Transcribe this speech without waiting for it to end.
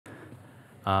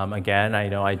Again, I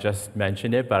know I just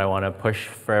mentioned it, but I want to push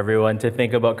for everyone to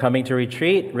think about coming to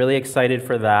retreat. Really excited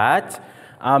for that.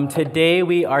 Today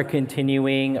we are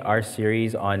continuing our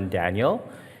series on Daniel.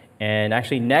 And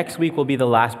actually next week will be the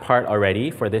last part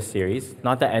already for this series.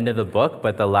 Not the end of the book,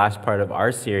 but the last part of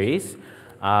our series.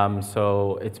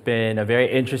 So it's been a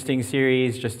very interesting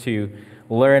series just to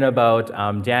learn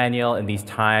about Daniel in these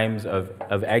times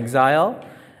of exile.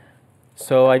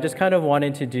 So I just kind of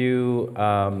wanted to do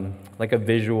like a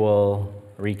visual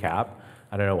recap.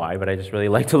 I don't know why, but I just really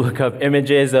like to look up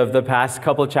images of the past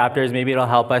couple chapters. Maybe it'll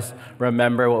help us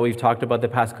remember what we've talked about the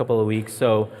past couple of weeks.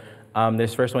 So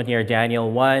this first one here, Daniel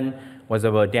 1, was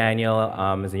about Daniel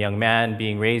as a young man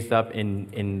being raised up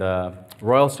in the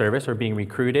royal service or being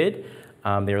recruited.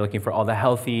 They were looking for all the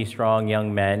healthy, strong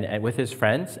young men and with his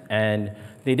friends, and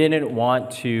they didn't want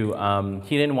to.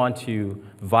 He didn't want to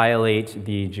violate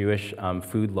the Jewish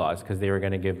food laws because they were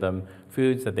going to give them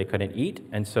foods that they couldn't eat,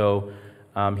 and so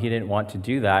he didn't want to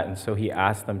do that. And so he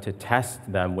asked them to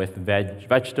test them with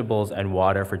vegetables and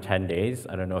water for 10 days.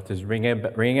 I don't know if this is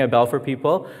ringing a bell for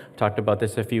people. We talked about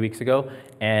this a few weeks ago.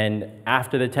 And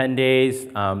after the 10 days,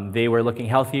 they were looking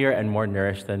healthier and more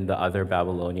nourished than the other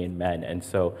Babylonian men. And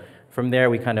so from there,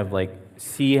 we kind of like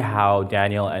see how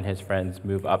Daniel and his friends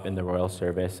move up in the royal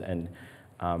service and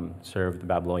serve the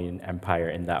Babylonian Empire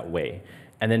in that way.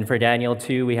 And then for Daniel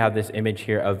 2, we have this image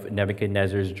here of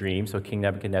Nebuchadnezzar's dream. So King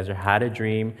Nebuchadnezzar had a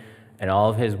dream, and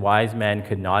all of his wise men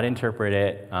could not interpret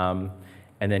it. And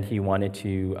then he wanted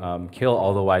to kill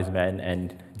all the wise men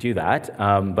and do that.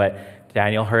 But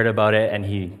Daniel heard about it, and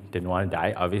he didn't want to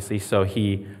die, obviously. So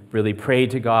he really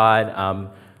prayed to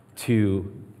God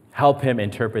to help him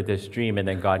interpret this dream, and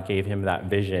then God gave him that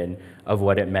vision of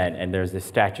what it meant. And there's this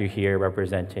statue here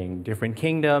representing different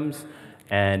kingdoms,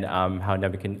 and how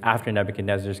after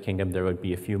Nebuchadnezzar's kingdom, there would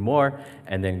be a few more,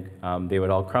 and then they would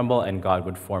all crumble, and God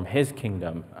would form his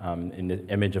kingdom in the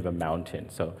image of a mountain.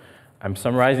 So I'm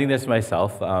summarizing this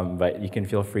myself, but you can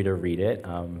feel free to read it,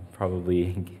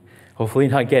 hopefully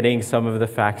not getting some of the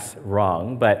facts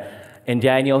wrong. But in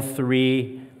Daniel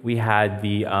 3, we had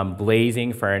the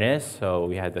blazing furnace. So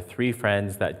we had the three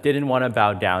friends that didn't want to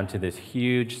bow down to this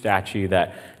huge statue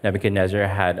that Nebuchadnezzar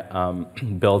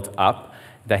had built up,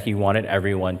 that he wanted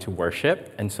everyone to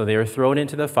worship. And so they were thrown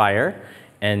into the fire,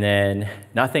 and then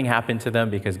nothing happened to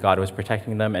them because God was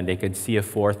protecting them, and they could see a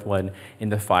fourth one in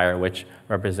the fire, which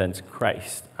represents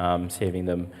Christ, saving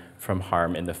them from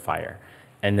harm in the fire.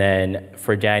 And then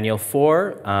for Daniel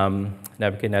 4,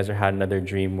 Nebuchadnezzar had another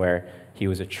dream where he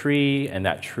was a tree, and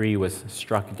that tree was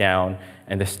struck down,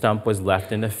 and the stump was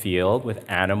left in the field with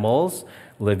animals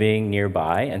living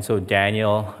nearby. And so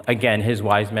Daniel, again, his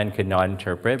wise men could not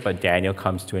interpret, but Daniel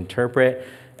comes to interpret,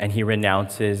 and he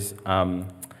renounces,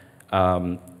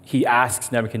 he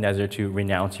asks Nebuchadnezzar to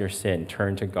renounce your sin,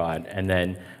 turn to God. And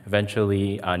then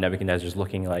eventually Nebuchadnezzar's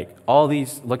looking like,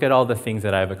 look at all the things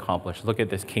that I've accomplished. Look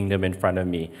at this kingdom in front of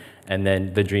me. And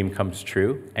then the dream comes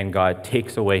true, and God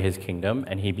takes away his kingdom,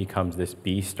 and he becomes this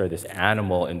beast or this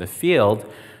animal in the field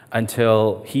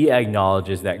until he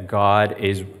acknowledges that God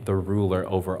is the ruler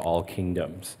over all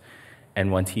kingdoms.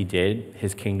 And once he did,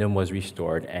 his kingdom was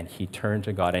restored, and he turned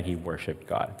to God and he worshiped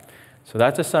God. So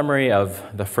that's a summary of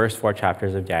the first 4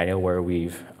 chapters of Daniel where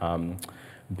we've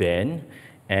been.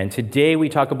 And today we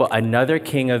talk about another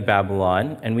king of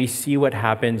Babylon, and we see what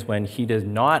happens when he does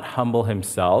not humble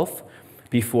himself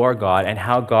before God, and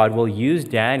how God will use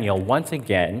Daniel once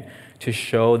again to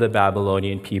show the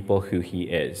Babylonian people who he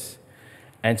is.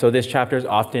 And so this chapter is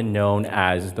often known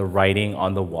as the writing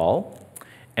on the wall.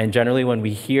 And generally when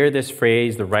we hear this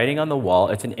phrase, the writing on the wall,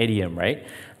 it's an idiom, right?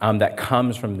 That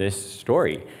comes from this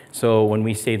story. So when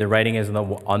we say the writing is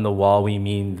on the wall, we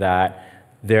mean that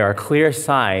there are clear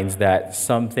signs that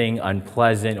something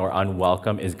unpleasant or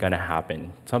unwelcome is going to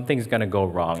happen. Something's going to go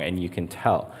wrong, and you can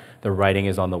tell the writing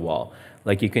is on the wall.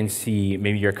 Like you can see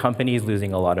maybe your company is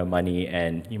losing a lot of money,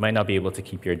 and you might not be able to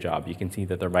keep your job. You can see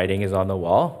that the writing is on the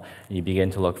wall, and you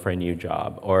begin to look for a new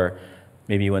job. Or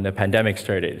maybe when the pandemic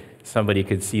started, somebody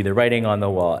could see the writing on the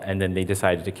wall, and then they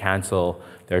decided to cancel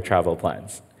their travel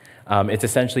plans. It's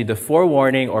essentially the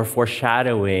forewarning or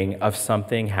foreshadowing of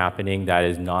something happening that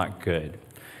is not good.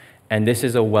 And this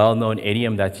is a well-known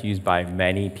idiom that's used by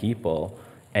many people,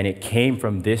 and it came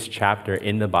from this chapter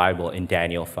in the Bible in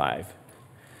Daniel 5.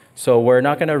 So we're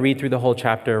not going to read through the whole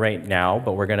chapter right now,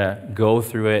 but we're going to go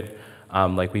through it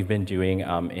like we've been doing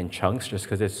in chunks, just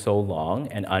because it's so long,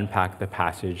 and unpack the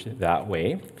passage that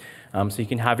way. So you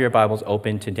can have your Bibles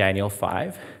open to Daniel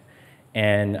 5,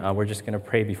 and we're just going to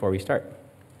pray before we start.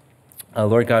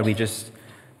 Lord God, we just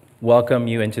welcome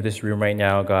you into this room right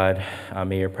now, God.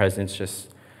 May your presence just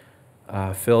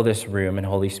fill this room. And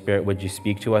Holy Spirit, would you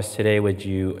speak to us today? Would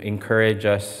you encourage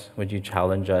us? Would you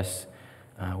challenge us?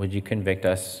 Would you convict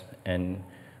us? And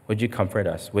would you comfort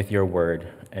us with your word?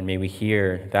 And may we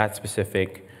hear that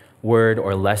specific word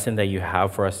or lesson that you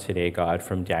have for us today, God,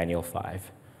 from Daniel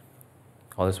 5.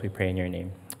 All this we pray in your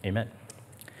name. Amen.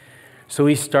 So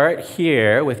we start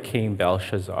here with King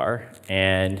Belshazzar,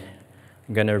 and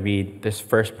I'm going to read this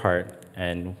first part,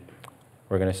 and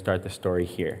we're going to start the story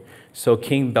here. So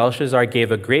King Belshazzar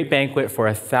gave a great banquet for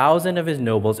 1,000 of his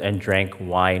nobles and drank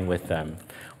wine with them.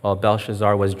 While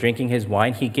Belshazzar was drinking his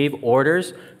wine, he gave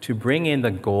orders to bring in the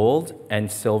gold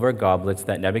and silver goblets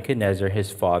that Nebuchadnezzar,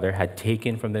 his father, had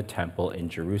taken from the temple in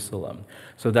Jerusalem,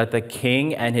 so that the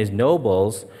king and his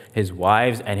nobles, his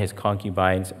wives, and his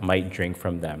concubines might drink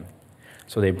from them.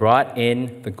 So they brought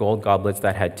in the gold goblets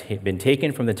that had been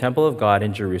taken from the temple of God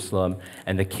in Jerusalem,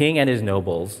 and the king and his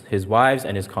nobles, his wives,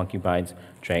 and his concubines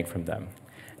drank from them.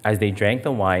 As they drank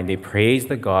the wine, they praised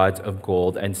the gods of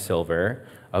gold and silver,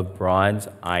 of bronze,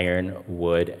 iron,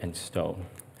 wood, and stone.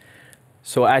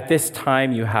 So at this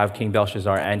time, you have King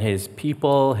Belshazzar and his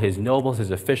people, his nobles,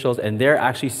 his officials, and they're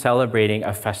actually celebrating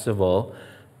a festival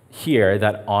here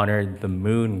that honored the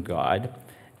moon god.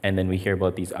 And then we hear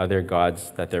about these other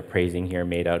gods that they're praising here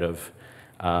made out of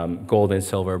gold and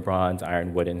silver, bronze,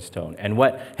 iron, wood, and stone. And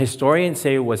what historians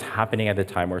say was happening at the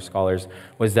time, or scholars,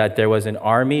 was that there was an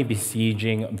army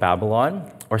besieging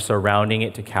Babylon or surrounding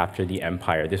it to capture the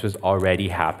empire. This was already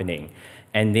happening.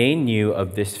 And they knew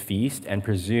of this feast and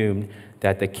presumed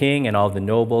that the king and all the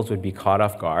nobles would be caught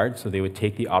off guard, so they would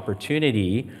take the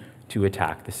opportunity to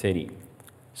attack the city.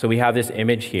 So we have this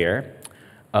image here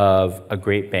of a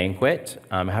great banquet.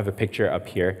 I have a picture up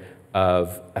here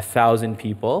of 1,000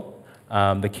 people,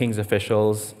 the king's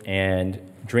officials, and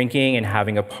drinking and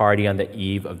having a party on the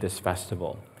eve of this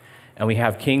festival. And we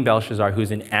have King Belshazzar,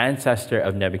 who's an ancestor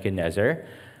of Nebuchadnezzar.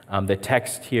 The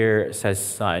text here says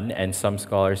son, and some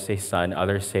scholars say son,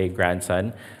 others say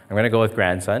grandson. I'm going to go with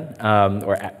grandson,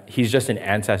 he's just an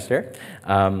ancestor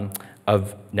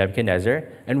of Nebuchadnezzar.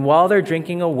 And while they're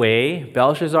drinking away,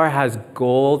 Belshazzar has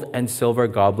gold and silver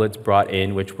goblets brought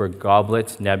in, which were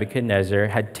goblets Nebuchadnezzar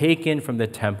had taken from the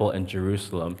temple in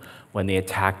Jerusalem when they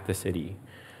attacked the city.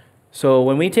 So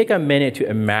when we take a minute to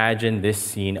imagine this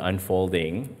scene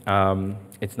unfolding,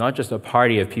 it's not just a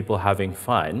party of people having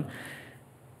fun.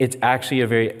 It's actually a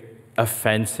very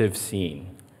offensive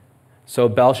scene. So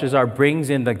Belshazzar brings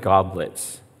in the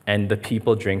goblets, and the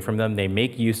people drink from them. They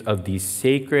make use of these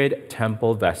sacred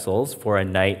temple vessels for a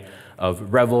night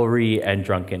of revelry and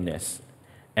drunkenness.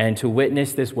 And to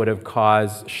witness this would have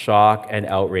caused shock and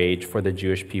outrage for the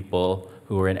Jewish people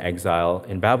who were in exile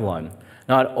in Babylon.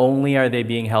 Not only are they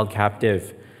being held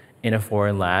captive in a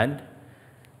foreign land,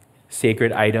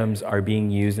 sacred items are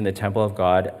being used in the temple of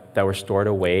God that were stored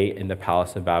away in the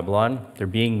palace of Babylon. They're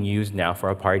being used now for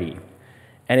a party.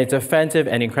 And it's offensive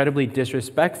and incredibly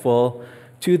disrespectful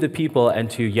to the people and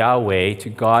to Yahweh, to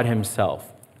God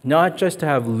himself. Not just to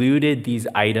have looted these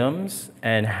items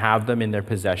and have them in their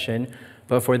possession,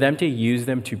 but for them to use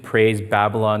them to praise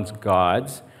Babylon's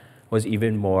gods was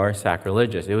even more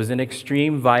sacrilegious. It was an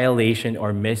extreme violation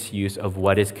or misuse of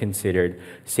what is considered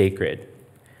sacred.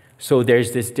 So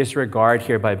there's this disregard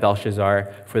here by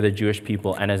Belshazzar for the Jewish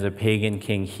people, and as a pagan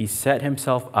king, he set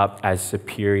himself up as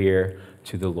superior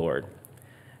to the Lord.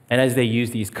 And as they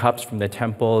use these cups from the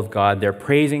temple of God, they're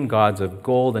praising gods of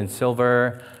gold and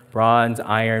silver, bronze,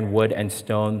 iron, wood, and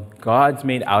stone, gods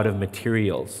made out of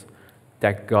materials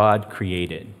that God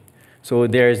created. So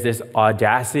there's this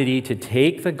audacity to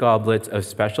take the goblets of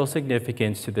special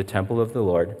significance to the temple of the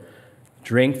Lord,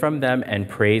 drink from them, and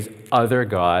praise other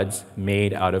gods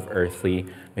made out of earthly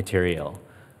material.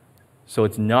 So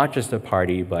it's not just a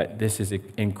party, but this is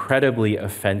incredibly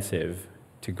offensive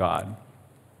to God.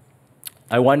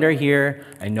 I wonder here,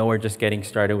 I know we're just getting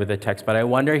started with the text, but I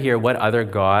wonder here what other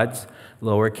gods,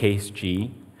 lowercase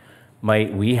g,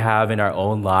 might we have in our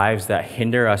own lives that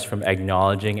hinder us from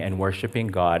acknowledging and worshiping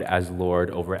God as Lord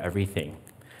over everything?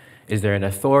 Is there an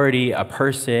authority, a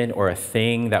person, or a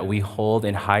thing that we hold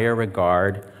in higher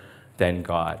regard than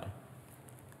God?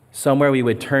 Somewhere we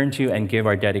would turn to and give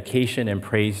our dedication and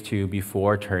praise to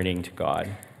before turning to God.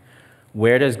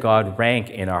 Where does God rank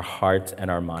in our hearts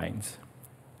and our minds?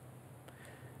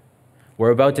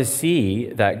 We're about to see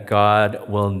that God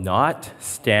will not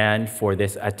stand for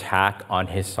this attack on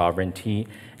his sovereignty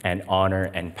and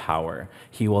honor and power.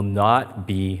 He will not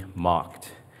be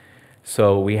mocked.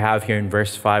 So we have here in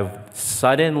verse 5,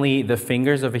 suddenly the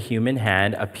fingers of a human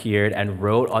hand appeared and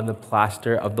wrote on the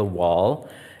plaster of the wall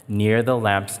near the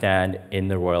lampstand in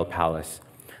the royal palace.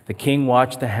 The king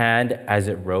watched the hand as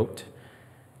it wrote,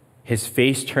 His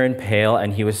face turned pale,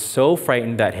 and he was so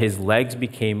frightened that his legs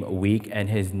became weak and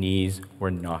his knees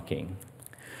were knocking.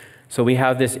 So we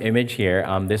have this image here.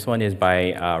 This one is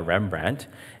by Rembrandt.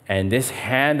 And this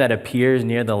hand that appears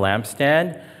near the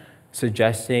lampstand,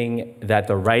 suggesting that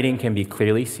the writing can be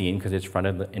clearly seen because it's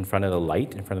in front of the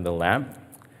light, in front of the lamp.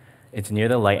 It's near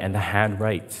the light, and the hand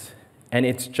writes. And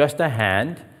it's just a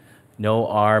hand, no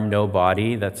arm, no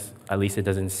body. That's, at least it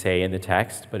doesn't say in the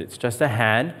text, but it's just a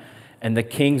hand. And the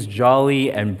king's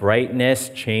jolly and brightness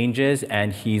changes,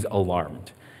 and he's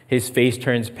alarmed. His face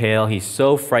turns pale. He's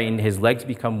so frightened. His legs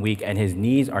become weak, and his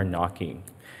knees are knocking.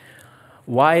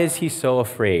 Why is he so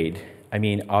afraid? I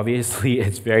mean, obviously,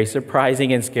 it's very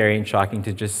surprising and scary and shocking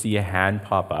to just see a hand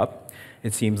pop up.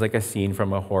 It seems like a scene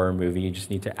from a horror movie. You just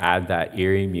need to add that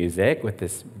eerie music with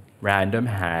this random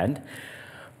hand.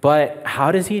 But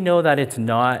how does he know that it's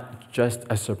not just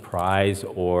a surprise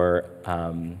or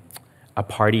a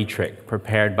party trick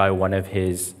prepared by one of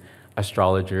his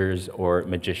astrologers or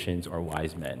magicians or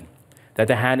wise men? That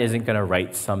the hand isn't going to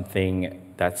write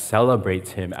something that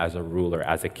celebrates him as a ruler,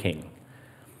 as a king.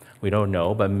 We don't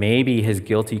know, but maybe his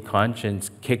guilty conscience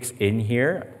kicks in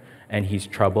here and he's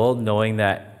troubled, knowing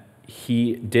that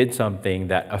he did something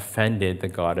that offended the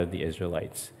God of the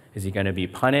Israelites. Is he going to be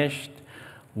punished?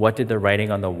 What did the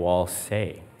writing on the wall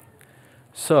say?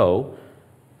 So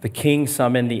the king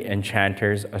summoned the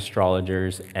enchanters,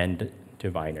 astrologers, and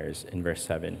diviners in verse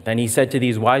 7. Then he said to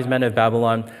these wise men of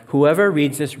Babylon, "Whoever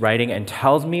reads this writing and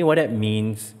tells me what it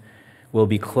means will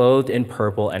be clothed in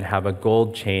purple and have a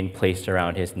gold chain placed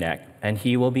around his neck, and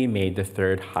he will be made the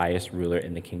third highest ruler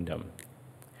in the kingdom."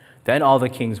 Then all the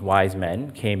king's wise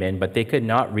men came in, but they could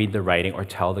not read the writing or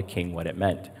tell the king what it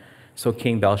meant. So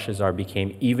King Belshazzar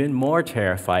became even more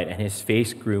terrified, and his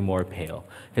face grew more pale.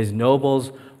 His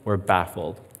nobles were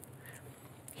baffled.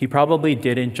 He probably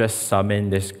didn't just summon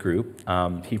this group.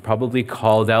 He probably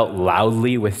called out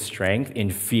loudly with strength in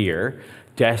fear,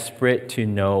 desperate to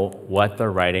know what the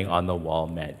writing on the wall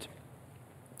meant.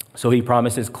 So he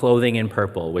promises clothing in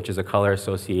purple, which is a color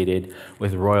associated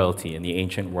with royalty in the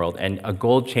ancient world, and a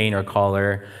gold chain or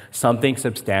collar, something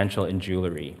substantial in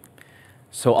jewelry.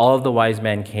 So all of the wise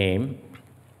men came,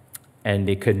 and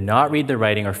they could not read the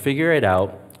writing or figure it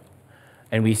out.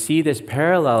 And we see this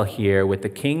parallel here with the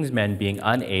king's men being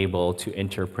unable to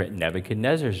interpret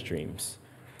Nebuchadnezzar's dreams.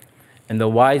 And the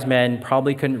wise men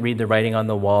probably couldn't read the writing on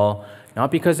the wall,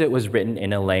 not because it was written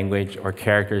in a language or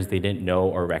characters they didn't know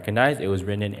or recognize. It was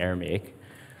written in Aramaic.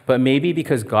 But maybe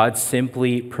because God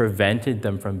simply prevented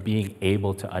them from being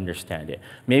able to understand it.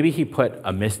 Maybe he put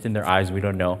a mist in their eyes, we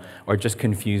don't know, or just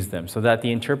confused them, so that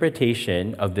the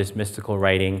interpretation of this mystical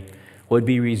writing would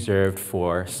be reserved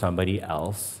for somebody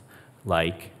else,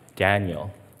 like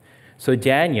Daniel. So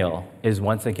Daniel is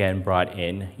once again brought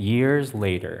in years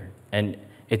later, and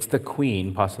it's the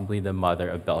queen, possibly the mother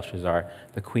of Belshazzar,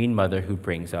 the queen mother who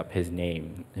brings up his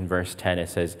name. In verse 10, it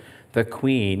says, "The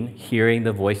queen, hearing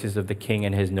the voices of the king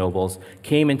and his nobles,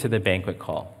 came into the banquet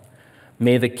hall.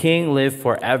 'May the king live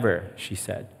forever,' she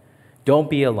said. 'Don't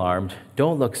be alarmed.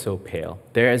 Don't look so pale.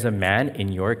 There is a man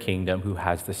in your kingdom who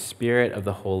has the spirit of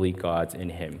the holy gods in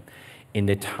him. In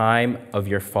the time of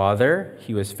your father,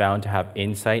 he was found to have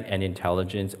insight and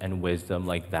intelligence and wisdom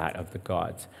like that of the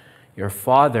gods. Your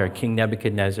father, King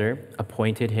Nebuchadnezzar,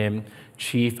 appointed him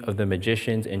chief of the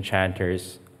magicians,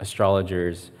 enchanters,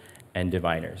 astrologers, and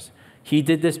diviners. He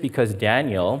did this because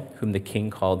Daniel, whom the king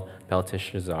called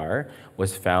Belteshazzar,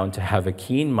 was found to have a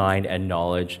keen mind and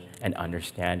knowledge and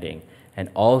understanding, and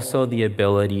also the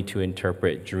ability to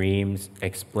interpret dreams,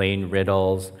 explain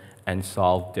riddles, and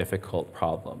solve difficult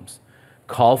problems.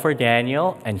 Call for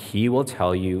Daniel, and he will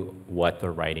tell you what the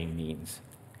writing means.'"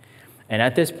 And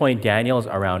at this point, Daniel is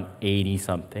around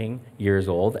 80-something years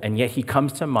old, and yet he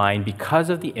comes to mind because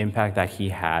of the impact that he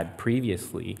had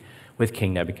previously with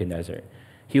King Nebuchadnezzar.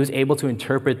 He was able to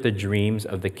interpret the dreams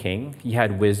of the king. He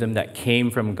had wisdom that came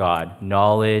from God,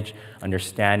 knowledge,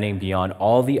 understanding beyond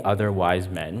all the other wise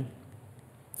men.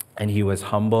 And he was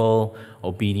humble,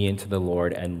 obedient to the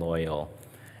Lord, and loyal.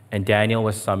 And Daniel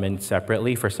was summoned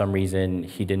separately. For some reason,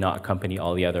 he did not accompany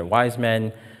all the other wise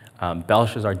men.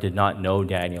 Belshazzar did not know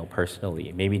Daniel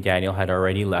personally. Maybe Daniel had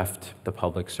already left the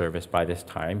public service by this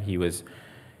time. He was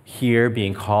here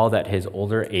being called at his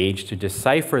older age to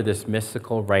decipher this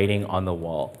mystical writing on the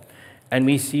wall. And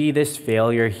we see this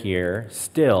failure here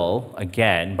still,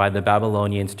 again, by the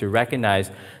Babylonians to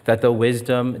recognize that the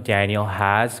wisdom Daniel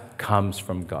has comes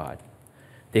from God.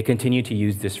 They continue to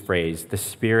use this phrase, "the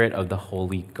spirit of the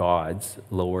holy gods,"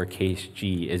 lowercase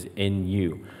g, is in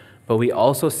you. But we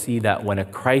also see that when a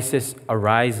crisis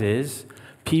arises,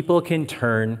 people can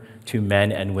turn to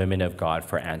men and women of God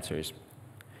for answers.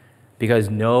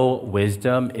 because no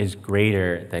wisdom is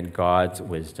greater than God's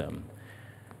wisdom.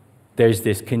 There's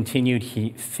this continued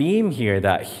theme here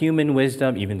that human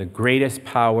wisdom, even the greatest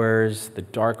powers, the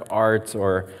dark arts,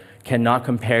 or cannot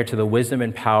compare to the wisdom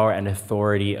and power and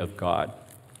authority of God.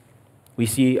 We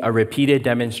see a repeated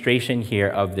demonstration here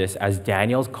of this as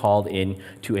Daniel's called in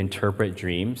to interpret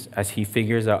dreams, as he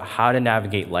figures out how to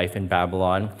navigate life in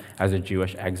Babylon as a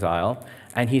Jewish exile,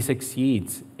 and he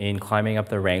succeeds in climbing up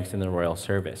the ranks in the royal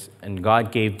service. And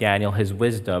God gave Daniel his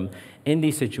wisdom in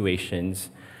these situations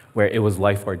where it was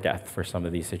life or death for some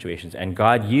of these situations. And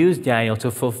God used Daniel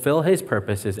to fulfill his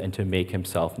purposes and to make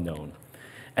himself known.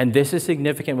 And this is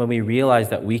significant when we realize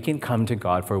that we can come to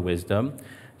God for wisdom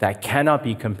that cannot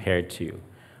be compared to.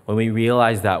 When we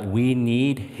realize that we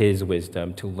need his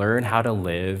wisdom to learn how to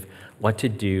live, what to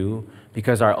do,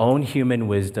 because our own human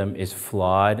wisdom is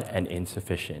flawed and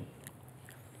insufficient.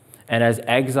 And as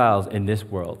exiles in this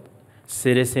world,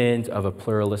 citizens of a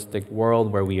pluralistic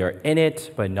world where we are in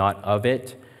it but not of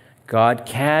it, God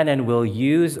can and will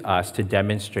use us to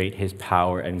demonstrate his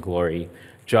power and glory,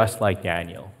 just like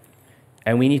Daniel.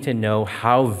 And we need to know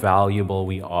how valuable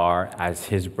we are as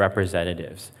his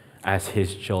representatives, as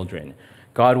his children.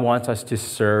 God wants us to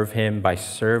serve him by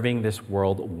serving this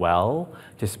world well,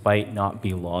 despite not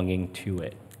belonging to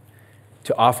it.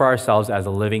 To offer ourselves as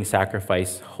a living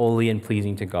sacrifice, holy and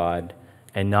pleasing to God,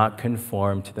 and not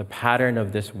conform to the pattern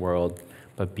of this world,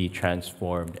 but be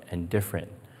transformed and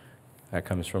different. That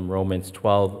comes from Romans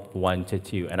 12,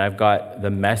 1-2. And I've got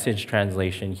the Message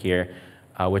translation here,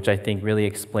 which I think really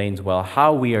explains well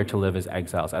how we are to live as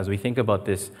exiles. As we think about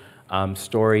this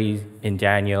story in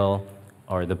Daniel,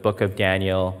 or the book of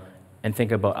Daniel, and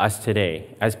think about us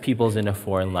today as peoples in a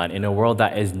foreign land, in a world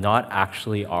that is not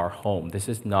actually our home. This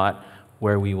is not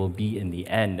where we will be in the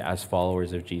end as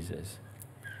followers of Jesus.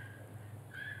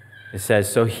 It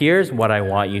says, so here's what I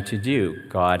want you to do,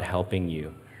 God helping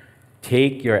you.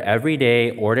 Take your everyday,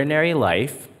 ordinary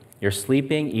life, your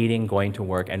sleeping, eating, going to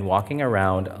work, and walking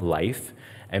around life,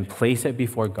 and place it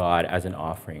before God as an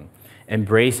offering.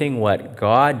 Embracing what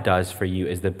God does for you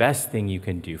is the best thing you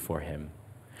can do for him.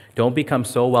 Don't become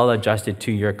so well adjusted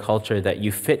to your culture that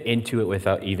you fit into it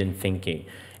without even thinking.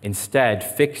 Instead,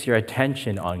 fix your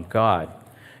attention on God.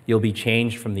 You'll be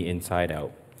changed from the inside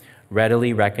out.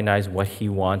 Readily recognize what he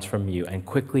wants from you and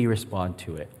quickly respond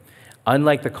to it.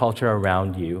 Unlike the culture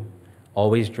around you,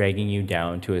 always dragging you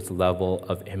down to its level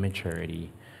of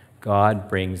immaturity, God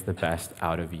brings the best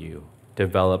out of you,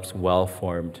 develops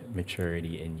well-formed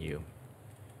maturity in you.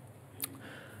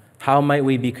 How might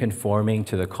we be conforming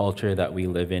to the culture that we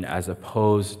live in as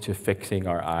opposed to fixing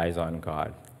our eyes on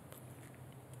God?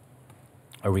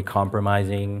 Are we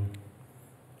compromising?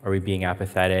 Are we being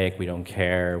apathetic? We don't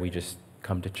care. We just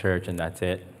come to church and that's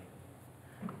it.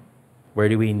 Where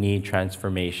do we need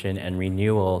transformation and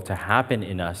renewal to happen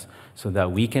in us so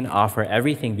that we can offer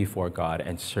everything before God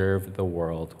and serve the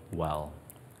world well?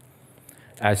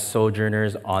 As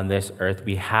sojourners on this earth,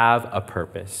 we have a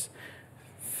purpose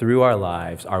through our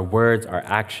lives, our words, our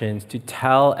actions, to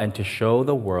tell and to show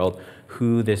the world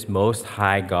who this Most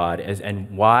High God is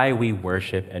and why we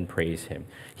worship and praise him.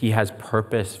 He has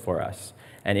purpose for us,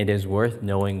 and it is worth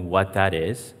knowing what that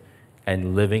is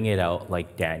and living it out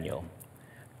like Daniel.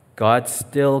 God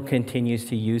still continues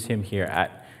to use him here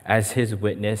as his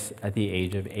witness at the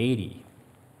age of 80.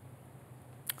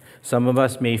 Some of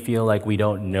us may feel like we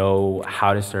don't know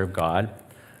how to serve God.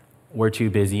 We're too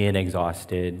busy and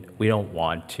exhausted. We don't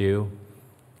want to.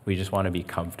 We just want to be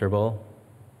comfortable.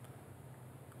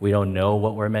 We don't know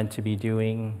what we're meant to be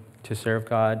doing to serve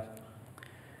God.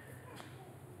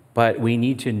 But we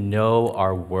need to know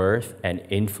our worth and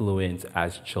influence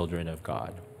as children of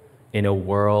God in a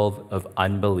world of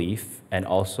unbelief, and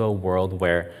also a world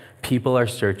where people are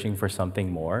searching for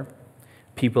something more.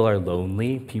 People are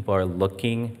lonely. People are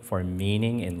looking for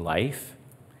meaning in life.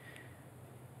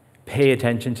 Pay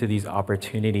attention to these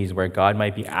opportunities where God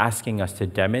might be asking us to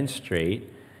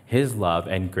demonstrate his love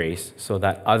and grace so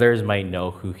that others might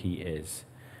know who he is.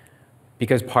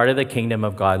 Because part of the kingdom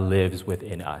of God lives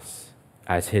within us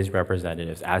as his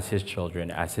representatives, as his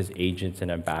children, as his agents and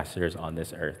ambassadors on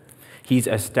this earth. He's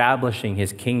establishing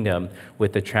his kingdom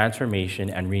with the transformation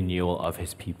and renewal of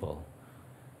his people.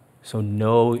 So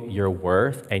know your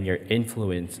worth and your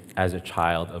influence as a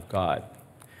child of God.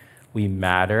 We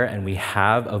matter and we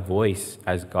have a voice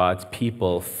as God's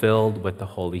people filled with the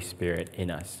Holy Spirit in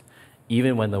us.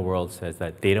 Even when the world says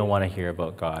that they don't want to hear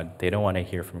about God, they don't want to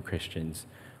hear from Christians,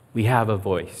 we have a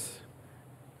voice.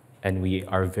 And we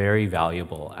are very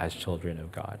valuable as children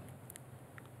of God.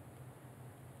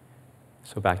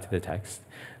 So back to the text.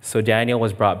 So Daniel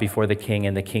was brought before the king,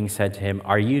 and the king said to him,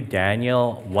 "Are you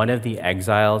Daniel, one of the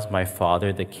exiles my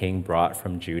father the king brought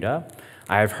from Judah?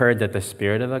 I have heard that the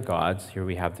spirit of the gods," here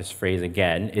we have this phrase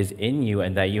again, "is in you,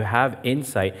 and that you have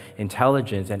insight,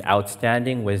 intelligence, and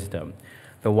outstanding wisdom.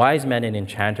 The wise men and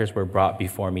enchanters were brought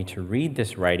before me to read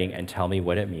this writing and tell me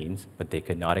what it means, but they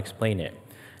could not explain it.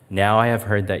 Now I have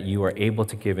heard that you are able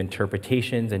to give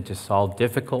interpretations and to solve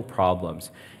difficult problems.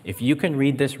 If you can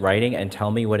read this writing and tell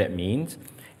me what it means,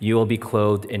 you will be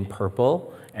clothed in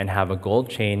purple and have a gold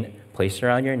chain placed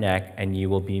around your neck, and you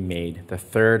will be made the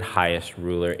third highest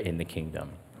ruler in the kingdom."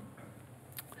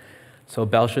 So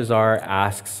Belshazzar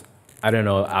asks, I don't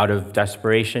know, out of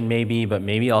desperation maybe, but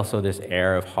maybe also this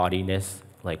air of haughtiness,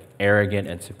 like arrogant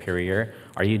and superior,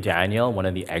 "Are you Daniel, one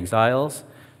of the exiles,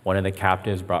 one of the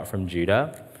captives brought from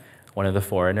Judah, one of the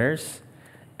foreigners?"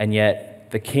 And yet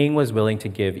the king was willing to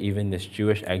give even this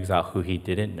Jewish exile who he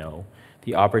didn't know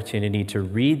the opportunity to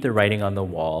read the writing on the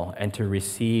wall and to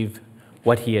receive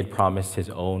what he had promised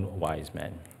his own wise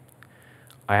men.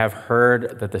 "I have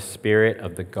heard that the spirit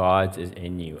of the gods is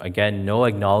in you." Again, no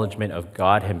acknowledgement of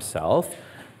God himself,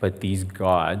 but these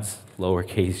gods,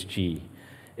 lowercase g.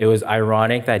 It was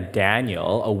ironic that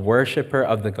Daniel, a worshiper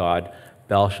of the god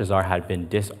Belshazzar had been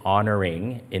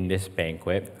dishonoring in this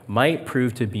banquet, might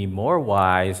prove to be more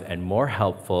wise and more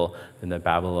helpful than the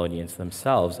Babylonians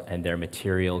themselves and their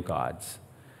material gods.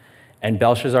 And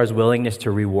Belshazzar's willingness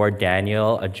to reward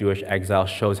Daniel, a Jewish exile,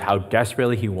 shows how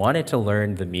desperately he wanted to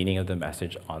learn the meaning of the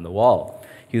message on the wall.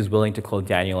 He was willing to clothe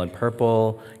Daniel in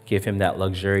purple, give him that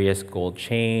luxurious gold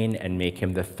chain, and make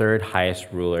him the third highest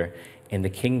ruler in the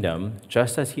kingdom,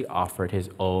 just as he offered his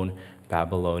own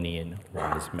Babylonian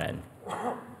wise men.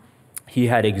 He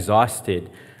had exhausted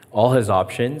all his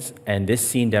options, and this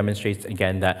scene demonstrates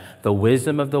again that the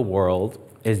wisdom of the world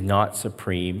is not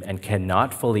supreme and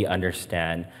cannot fully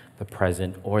understand the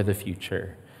present or the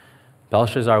future.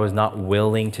 Belshazzar was not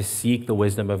willing to seek the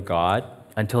wisdom of God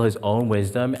until his own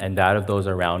wisdom and that of those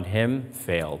around him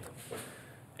failed.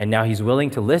 And now he's willing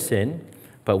to listen,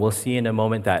 but we'll see in a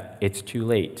moment that it's too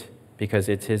late, because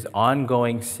it's his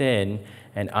ongoing sin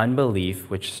and unbelief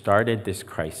which started this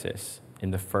crisis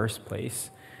in the first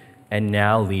place and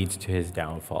now leads to his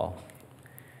downfall.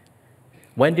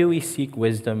 When do we seek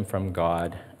wisdom from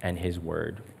God and his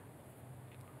word?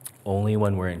 Only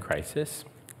when we're in crisis?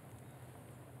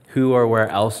 Who or where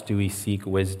else do we seek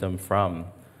wisdom from?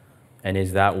 And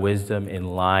is that wisdom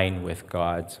in line with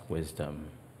God's wisdom?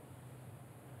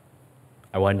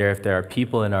 I wonder if there are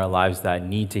people in our lives that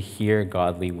need to hear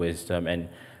godly wisdom, and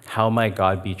how might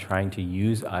God be trying to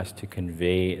use us to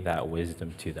convey that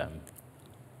wisdom to them?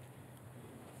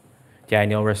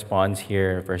 Daniel responds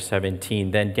here, verse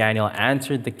 17, "Then Daniel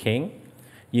answered the king,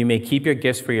 'You may keep your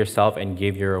gifts for yourself and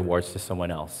give your rewards to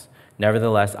someone else.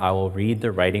 Nevertheless, I will read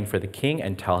the writing for the king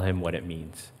and tell him what it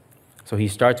means.'" So he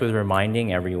starts with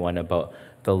reminding everyone about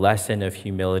the lesson of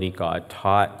humility God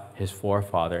taught his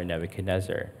forefather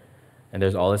Nebuchadnezzar. And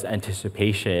there's all this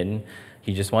anticipation.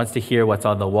 He just wants to hear what's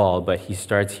on the wall, but he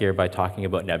starts here by talking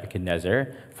about Nebuchadnezzar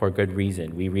for good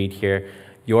reason. We read here,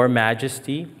 "Your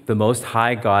Majesty, the Most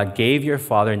High God, gave your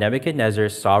father Nebuchadnezzar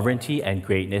sovereignty and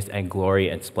greatness and glory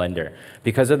and splendor.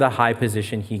 Because of the high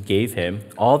position he gave him,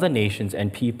 all the nations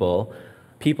and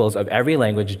peoples of every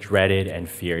language dreaded and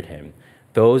feared him.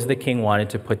 Those the king wanted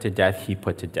to put to death, he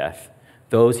put to death.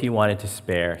 Those he wanted to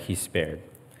spare, he spared.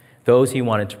 Those he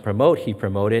wanted to promote, he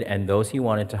promoted, and those he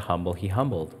wanted to humble, he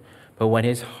humbled. But when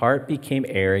his heart became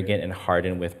arrogant and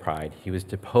hardened with pride, he was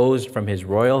deposed from his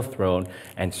royal throne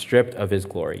and stripped of his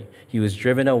glory. He was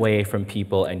driven away from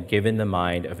people and given the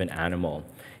mind of an animal.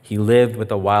 He lived with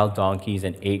the wild donkeys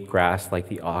and ate grass like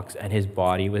the ox, and his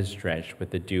body was drenched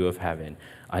with the dew of heaven,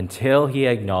 until he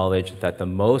acknowledged that the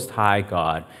Most High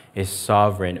God is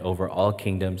sovereign over all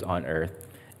kingdoms on earth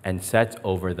and sets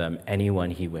over them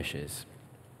anyone he wishes."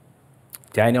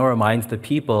 Daniel reminds the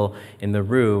people in the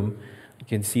room, you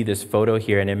can see this photo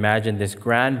here, and imagine this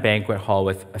grand banquet hall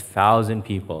with 1,000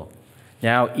 people,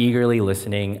 now eagerly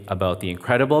listening about the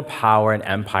incredible power and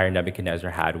empire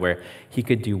Nebuchadnezzar had, where he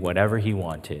could do whatever he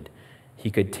wanted. He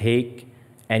could take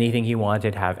anything he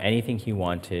wanted, have anything he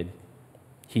wanted.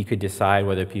 He could decide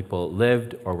whether people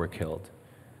lived or were killed,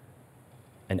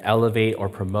 and elevate or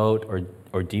promote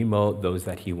or demote those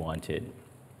that he wanted.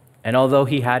 And although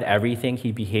he had everything,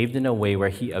 he behaved in a way where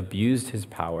he abused his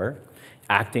power,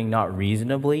 acting not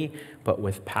reasonably, but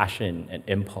with passion and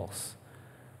impulse.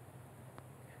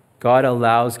 God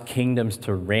allows kingdoms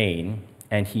to reign,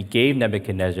 and he gave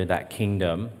Nebuchadnezzar that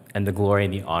kingdom and the glory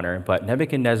and the honor. But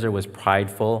Nebuchadnezzar was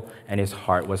prideful, and his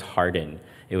heart was hardened.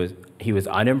 He was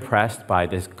unimpressed by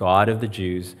this God of the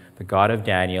Jews, the God of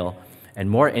Daniel, and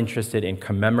more interested in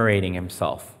commemorating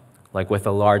himself, like with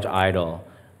a large idol,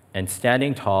 and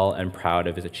standing tall and proud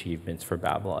of his achievements for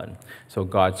Babylon. So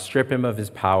God stripped him of his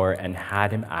power and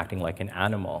had him acting like an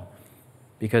animal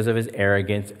because of his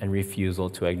arrogance and refusal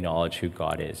to acknowledge who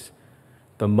God is,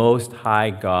 the Most High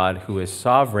God who is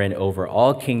sovereign over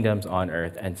all kingdoms on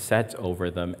earth and sets over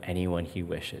them anyone he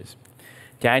wishes.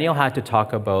 Daniel had to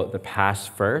talk about the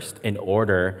past first in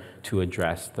order to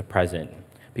address the present,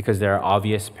 because there are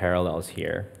obvious parallels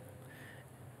here.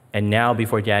 And now,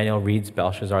 before Daniel reads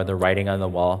Belshazzar the writing on the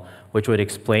wall, which would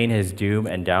explain his doom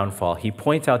and downfall, he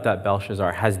points out that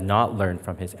Belshazzar has not learned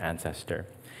from his ancestor.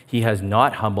 He has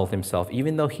not humbled himself,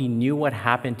 even though he knew what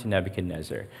happened to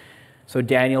Nebuchadnezzar. So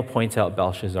Daniel points out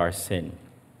Belshazzar's sin.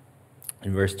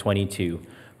 In verse 22,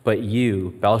 "But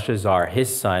you, Belshazzar,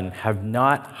 his son, have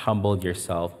not humbled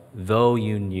yourself, though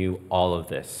you knew all of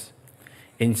this.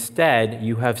 Instead,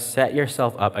 you have set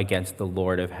yourself up against the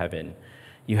Lord of heaven.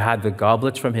 You had the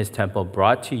goblets from his temple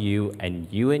brought to you, and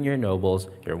you and your nobles,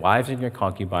 your wives and your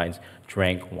concubines,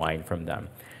 drank wine from them.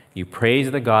 You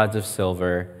praised the gods of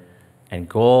silver and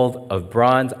gold, of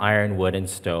bronze, iron, wood, and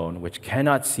stone, which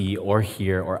cannot see or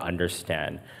hear or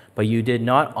understand. But you did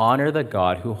not honor the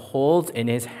God who holds in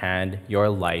his hand your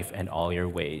life and all your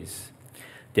ways.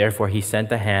 Therefore, he sent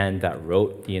the hand that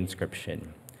wrote the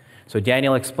inscription." So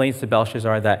Daniel explains to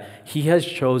Belshazzar that he has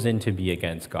chosen to be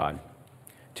against God,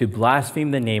 to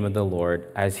blaspheme the name of the Lord,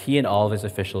 as he and all of his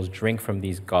officials drink from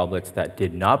these goblets that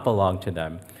did not belong to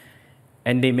them,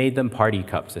 and they made them party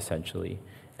cups, essentially.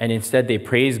 And instead, they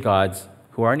praise gods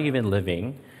who aren't even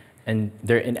living, and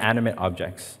they're inanimate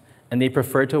objects. And they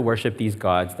prefer to worship these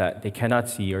gods that they cannot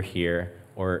see or hear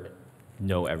or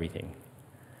know everything.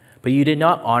 But you did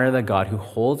not honor the God who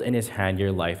holds in his hand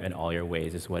your life and all your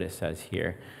ways, is what it says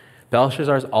here.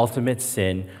 Belshazzar's ultimate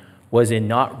sin was in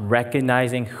not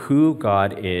recognizing who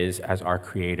God is as our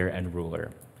creator and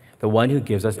ruler, the one who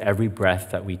gives us every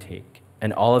breath that we take.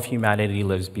 And all of humanity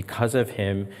lives because of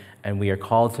him, and we are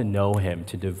called to know him,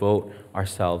 to devote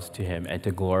ourselves to him, and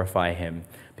to glorify him,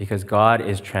 because God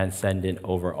is transcendent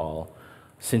over all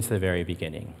since the very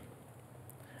beginning.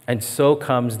 And so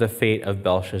comes the fate of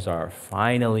Belshazzar.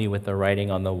 Finally, with the writing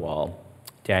on the wall,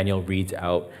 Daniel reads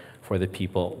out for the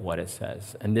people what it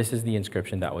says. And this is the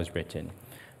inscription that was written: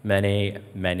 Mene,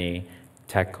 Mene,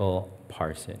 Tekel,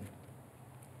 Parsin.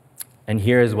 And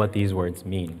here is what these words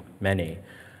mean. Mene,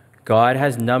 God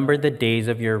has numbered the days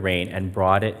of your reign and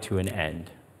brought it to an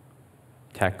end.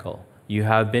 Tekel, you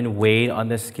have been weighed on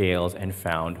the scales and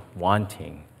found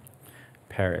wanting.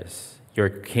 Paris, your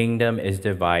kingdom is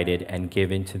divided and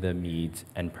given to the Medes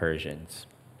and Persians.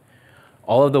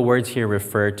 All of the words here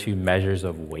refer to measures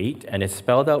of weight, and it's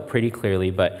spelled out pretty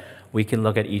clearly, but we can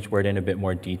look at each word in a bit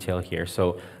more detail here.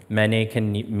 So mene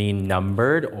can mean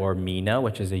numbered, or mina,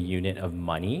 which is a unit of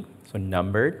money, so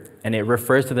numbered. And it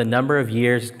refers to the number of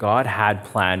years God had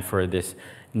planned for this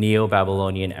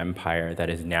Neo-Babylonian empire that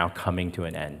is now coming to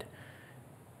an end.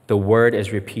 The word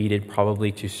is repeated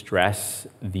probably to stress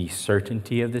the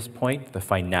certainty of this point, the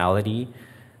finality,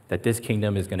 that this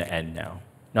kingdom is going to end now.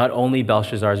 Not only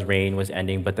Belshazzar's reign was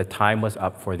ending, but the time was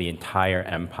up for the entire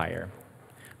empire.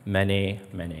 Mene,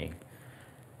 Mene.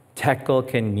 Tekel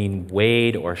can mean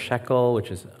weighed or shekel, which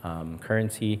is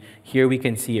currency. Here we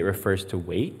can see it refers to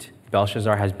weight.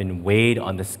 Belshazzar has been weighed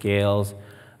on the scales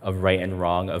of right and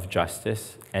wrong, of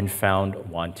justice, and found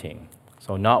wanting.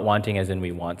 So not wanting as in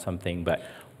we want something, but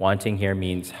wanting here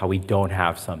means how we don't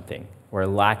have something. We're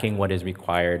lacking what is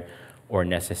required or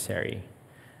necessary.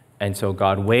 And so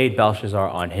God weighed Belshazzar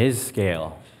on his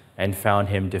scale and found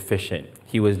him deficient.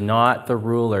 He was not the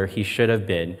ruler he should have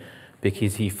been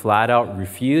because he flat out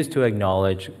refused to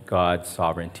acknowledge God's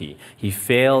sovereignty. He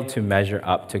failed to measure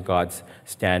up to God's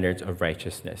standards of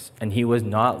righteousness, and he was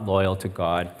not loyal to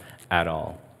God at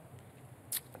all.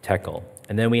 Tekel.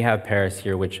 And then we have Paris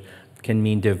here, which can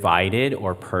mean divided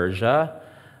or Persia,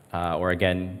 or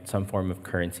again, some form of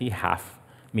currency, half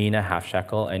mina, half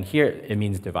shekel. And here it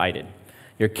means divided.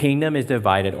 Your kingdom is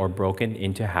divided or broken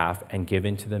into half and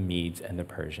given to the Medes and the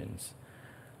Persians.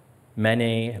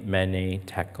 Mene, Mene,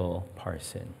 Tekel,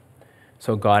 Parsin.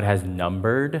 So God has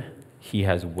numbered, he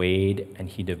has weighed, and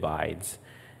he divides.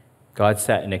 God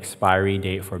set an expiry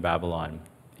date for Babylon.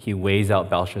 He weighs out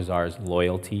Belshazzar's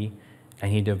loyalty,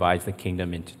 and he divides the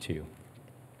kingdom into two.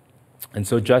 And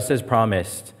so just as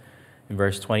promised, in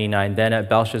verse 29, then at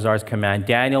Belshazzar's command,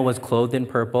 Daniel was clothed in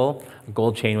purple, a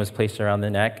gold chain was placed around the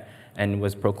neck, and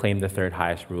was proclaimed the third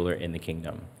highest ruler in the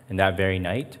kingdom. And that very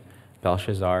night,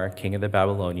 Belshazzar, king of the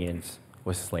Babylonians,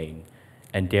 was slain,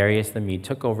 and Darius the Mede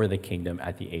took over the kingdom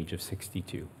at the age of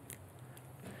 62.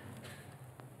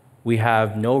 We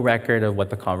have no record of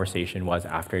what the conversation was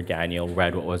after Daniel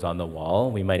read what was on the wall.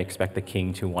 We might expect the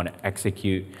king to want to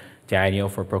execute Daniel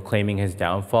for proclaiming his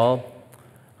downfall.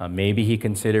 Maybe he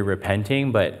considered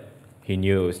repenting, but he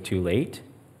knew it was too late.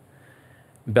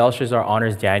 Belshazzar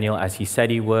honors Daniel as he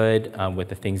said he would, with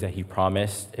the things that he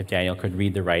promised if Daniel could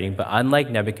read the writing. But unlike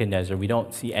Nebuchadnezzar, we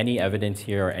don't see any evidence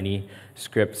here or any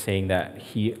script saying that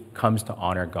he comes to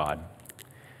honor God.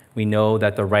 We know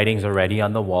that the writing's already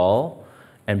on the wall,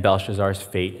 and Belshazzar's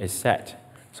fate is set.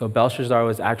 So Belshazzar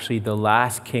was actually the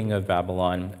last king of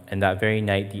Babylon, and that very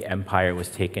night the empire was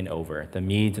taken over. The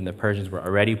Medes and the Persians were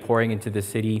already pouring into the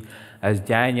city as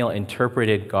Daniel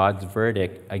interpreted God's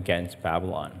verdict against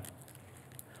Babylon.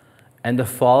 And the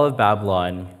fall of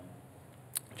Babylon,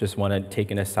 just want to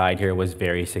take an aside here, was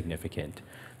very significant.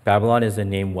 Babylon is a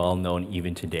name well known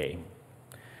even today.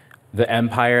 The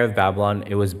empire of Babylon,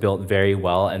 it was built very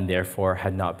well and therefore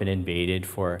had not been invaded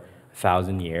for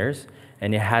 1,000 years.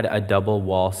 And it had a double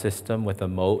wall system with a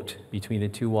moat between the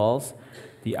two walls.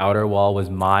 The outer wall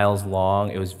was miles long.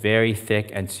 It was very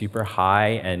thick and super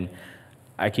high. And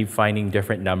I keep finding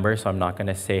different numbers, so I'm not going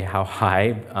to say how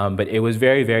high, but it was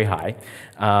very, very high.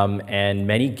 And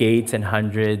many gates and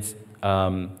hundreds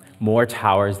more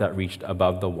towers that reached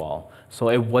above the wall. So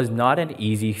it was not an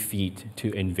easy feat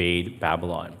to invade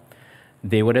Babylon.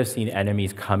 They would have seen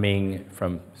enemies coming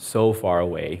from so far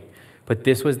away. But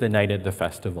this was the night of the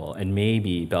festival, and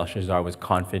maybe Belshazzar was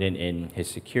confident in his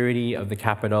security of the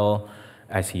capital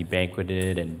as he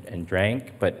banqueted and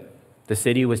drank, but the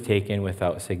city was taken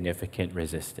without significant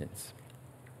resistance.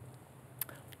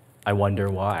 I wonder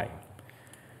why.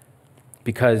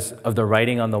 Because of the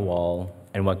writing on the wall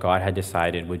and what God had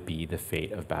decided would be the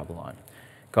fate of Babylon.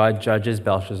 God judges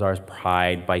Belshazzar's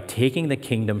pride by taking the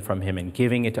kingdom from him and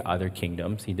giving it to other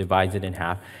kingdoms. He divides it in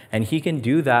half. And he can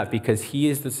do that because he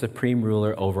is the supreme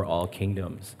ruler over all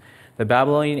kingdoms. The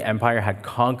Babylonian Empire had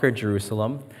conquered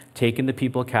Jerusalem, taken the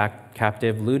people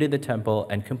captive, looted the temple,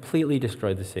 and completely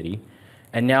destroyed the city.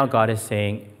 And now God is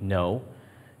saying, no,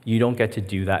 you don't get to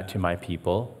do that to my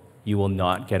people. You will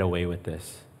not get away with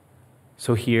this.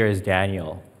 So here is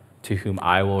Daniel, to whom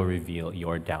I will reveal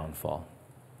your downfall.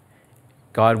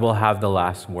 God will have the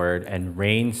last word and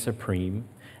reign supreme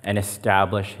and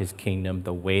establish his kingdom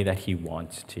the way that he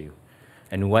wants to.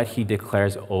 And what he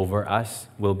declares over us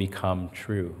will become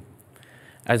true.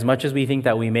 As much as we think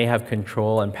that we may have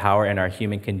control and power in our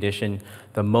human condition,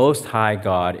 the Most High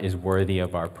God is worthy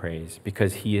of our praise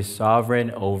because he is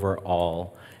sovereign over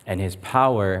all and his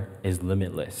power is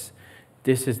limitless.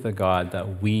 This is the God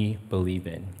that we believe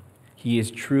in. He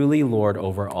is truly Lord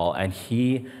over all, and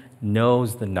he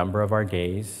knows the number of our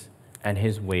days, and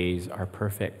his ways are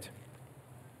perfect.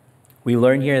 We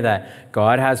learn here that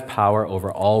God has power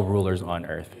over all rulers on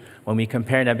earth. When we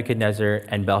compare Nebuchadnezzar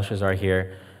and Belshazzar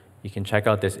here, you can check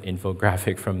out this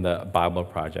infographic from the Bible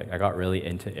Project. I got really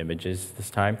into images this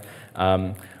time.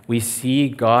 We see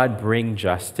God bring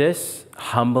justice,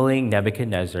 humbling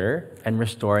Nebuchadnezzar and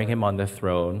restoring him on the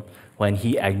throne when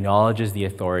he acknowledges the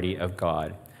authority of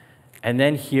God. And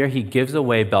then here he gives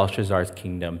away Belshazzar's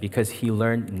kingdom because he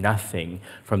learned nothing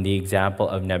from the example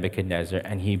of Nebuchadnezzar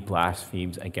and he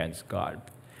blasphemes against God.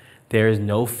 There is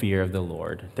no fear of the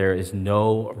Lord. There is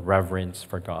no reverence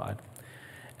for God.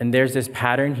 And there's this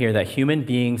pattern here that human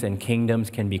beings and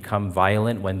kingdoms can become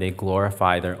violent when they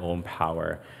glorify their own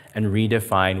power and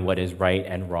redefine what is right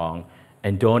and wrong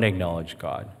and don't acknowledge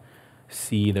God.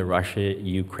 See the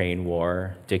Russia-Ukraine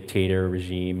war, dictator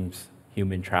regimes,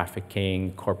 human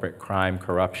trafficking, corporate crime,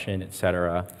 corruption,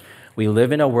 etc. We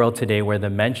live in a world today where the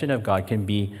mention of God can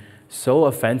be so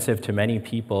offensive to many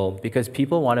people because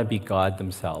people want to be God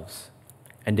themselves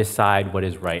and decide what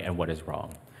is right and what is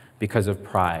wrong because of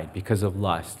pride, because of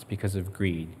lust, because of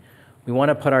greed. We want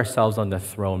to put ourselves on the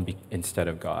throne instead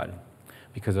of God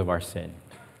because of our sin.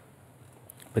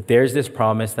 But there's this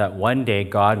promise that one day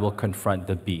God will confront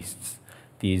the beasts,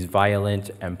 these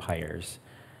violent empires.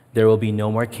 There will be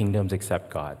no more kingdoms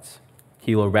except God's.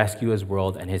 He will rescue his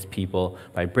world and his people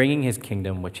by bringing his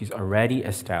kingdom, which he's already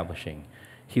establishing.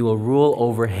 He will rule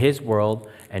over his world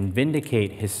and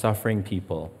vindicate his suffering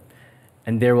people.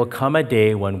 And there will come a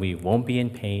day when we won't be in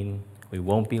pain, we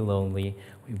won't be lonely,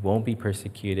 we won't be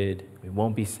persecuted, we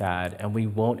won't be sad, and we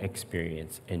won't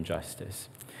experience injustice.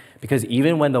 Because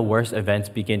even when the worst events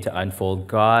begin to unfold,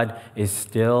 God is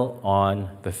still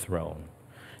on the throne.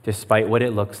 Despite what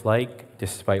it looks like,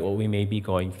 despite what we may be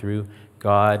going through,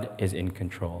 God is in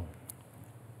control.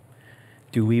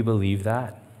 Do we believe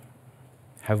that?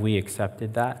 Have we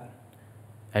accepted that?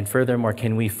 And furthermore,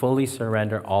 can we fully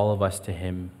surrender all of us to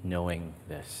him knowing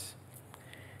this?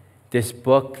 This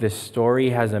book, this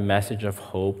story has a message of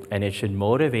hope, and it should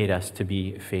motivate us to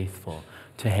be faithful,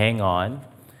 to hang on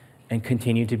and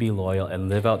continue to be loyal and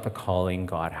live out the calling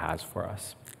God has for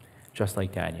us, just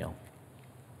like Daniel.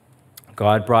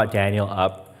 God brought Daniel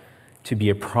up to be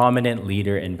a prominent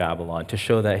leader in Babylon, to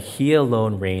show that he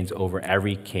alone reigns over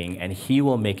every king, and he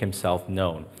will make himself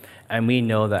known. And we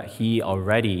know that he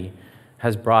already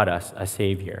has brought us a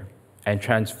Savior and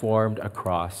transformed a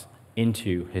cross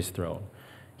into his throne.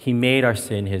 He made our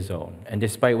sin his own, and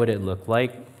despite what it looked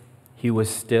like, he was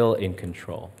still in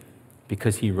control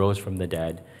because he rose from the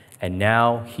dead, and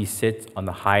now he sits on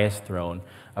the highest throne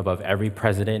above every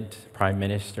president, prime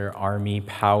minister, army,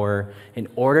 power, in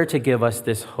order to give us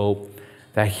this hope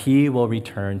that he will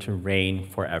return to reign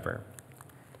forever.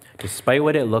 Despite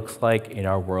what it looks like in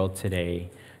our world today,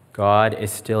 God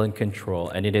is still in control,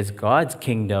 and it is God's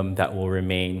kingdom that will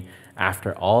remain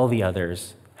after all the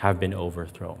others have been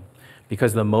overthrown.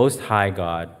 Because the Most High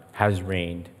God has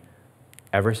reigned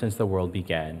ever since the world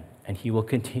began, and he will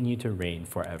continue to reign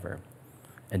forever.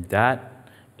 And that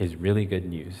is really good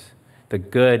news. The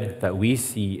good that we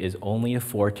see is only a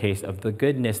foretaste of the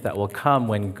goodness that will come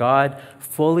when God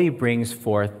fully brings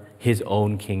forth his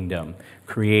own kingdom,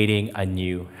 creating a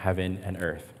new heaven and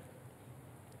earth.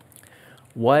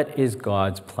 What is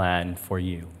God's plan for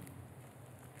you?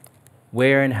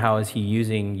 Where and how is he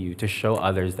using you to show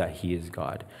others that he is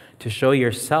God? To show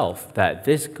yourself that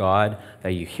this God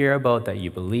that you hear about, that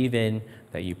you believe in,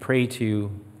 that you pray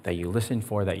to, that you listen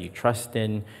for, that you trust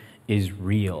in, is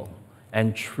real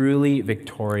and truly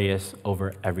victorious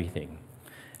over everything.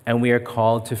 And we are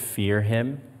called to fear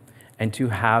him and to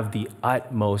have the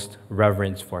utmost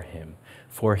reverence for him,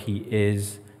 for he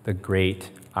is the great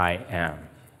I am.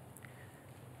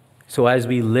 So as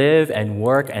we live and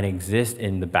work and exist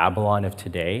in the Babylon of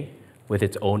today, with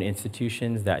its own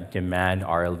institutions that demand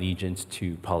our allegiance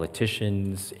to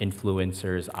politicians,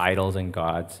 influencers, idols, and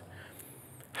gods,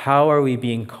 how are we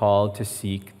being called to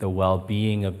seek the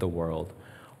well-being of the world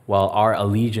while our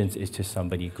allegiance is to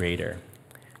somebody greater?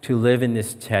 To live in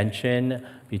this tension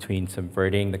between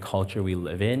subverting the culture we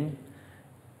live in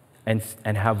and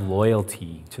have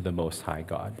loyalty to the Most High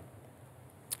God.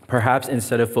 Perhaps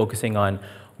instead of focusing on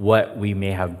what we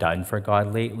may have done for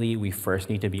God lately, we first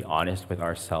need to be honest with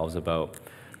ourselves about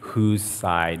whose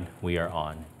side we are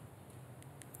on.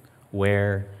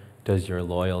 Where does your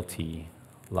loyalty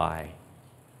lie?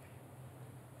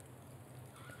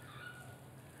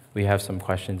 We have some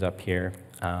questions up here.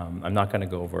 I'm not going to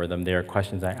go over them. They are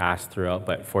questions I asked throughout,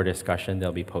 but for discussion,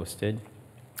 they'll be posted.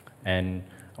 And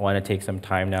I want to take some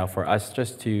time now for us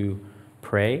just to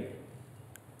pray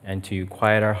and to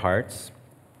quiet our hearts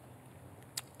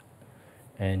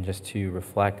and just to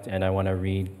reflect. And I want to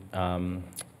read a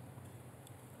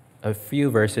few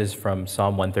verses from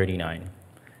Psalm 139.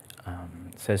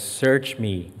 It says, "Search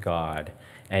me, God,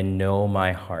 and know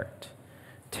my heart.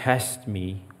 Test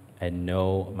me and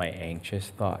know my anxious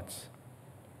thoughts.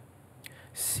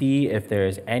 See if there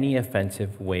is any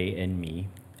offensive way in me,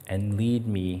 and lead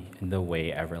me in the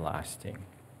way everlasting."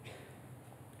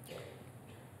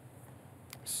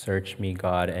 Search me,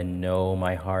 God, and know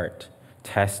my heart.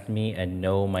 Test me and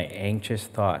know my anxious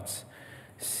thoughts.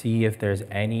 See if there's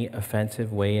any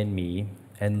offensive way in me,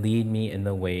 and lead me in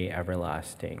the way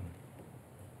everlasting.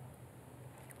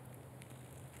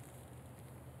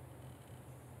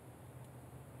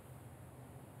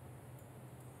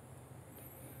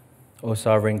 O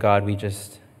sovereign God, we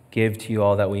just give to you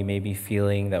all that we may be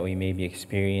feeling, that we may be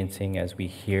experiencing as we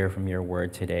hear from your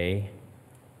word today.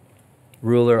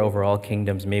 Ruler over all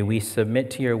kingdoms, may we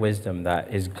submit to your wisdom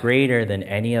that is greater than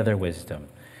any other wisdom.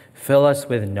 Fill us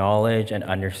with knowledge and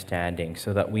understanding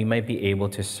so that we might be able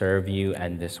to serve you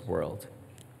and this world.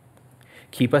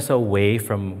 Keep us away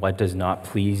from what does not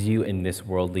please you in this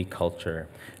worldly culture.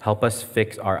 Help us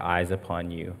fix our eyes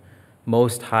upon you.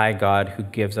 Most High God, who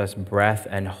gives us breath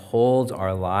and holds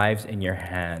our lives in your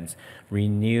hands,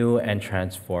 renew and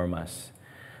transform us.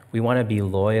 We want to be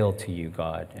loyal to you,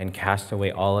 God, and cast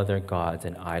away all other gods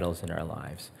and idols in our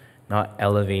lives, not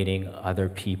elevating other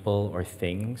people or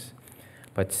things,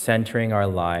 but centering our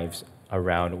lives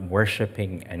around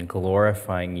worshiping and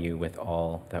glorifying you with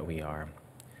all that we are.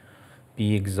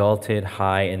 Be exalted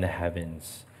high in the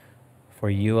heavens, for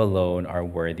you alone are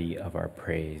worthy of our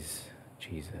praise,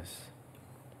 Jesus.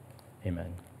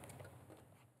 Amen.